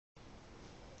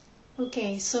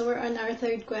Okay, so we're on our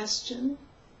third question.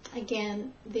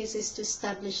 Again, this is to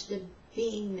establish the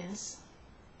beingness,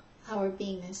 our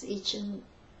beingness, each and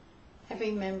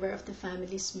every member of the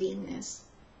family's beingness.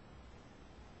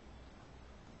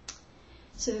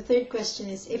 So the third question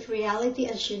is, if reality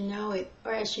as you know it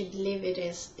or as you believe it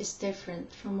is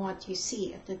different from what you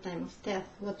see at the time of death,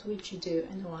 what would you do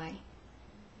and why?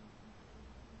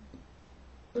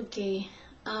 Okay,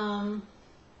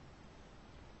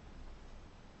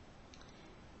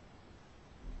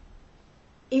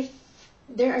 if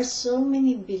there are so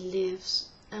many beliefs,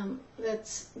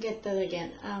 let's get that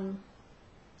again.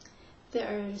 There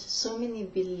are so many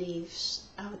beliefs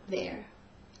out there.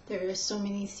 There are so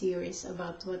many theories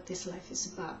about what this life is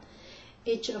about.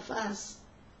 Each of us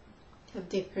have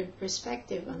different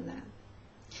perspective on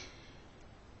that.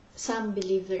 Some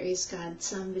believe there is God,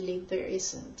 some believe there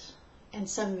isn't, and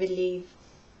some believe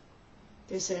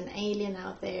there's an alien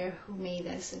out there who made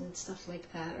us and stuff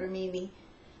like that, or maybe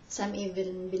some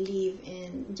even believe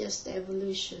in just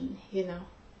evolution,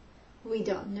 we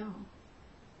don't know.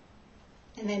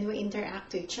 And then we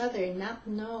interact with each other not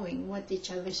knowing what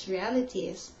each other's reality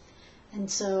is, and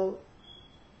so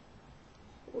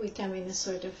we come in a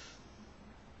sort of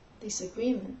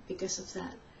disagreement because of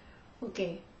that.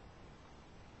 Okay,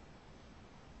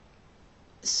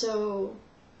 so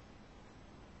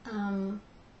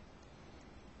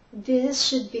this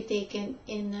should be taken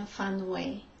in a fun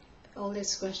way. All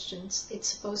these questions, it's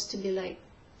supposed to be like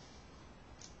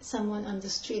someone on the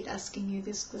street asking you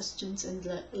these questions,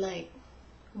 and like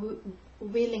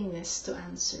willingness to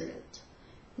answer it,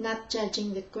 not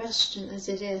judging the question as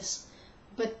it is,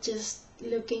 but just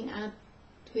looking at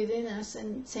within us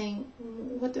and saying,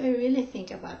 what do I really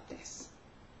think about this,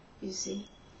 you see,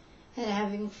 and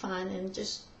having fun and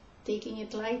just taking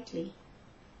it lightly.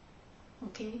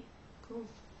 Okay, cool.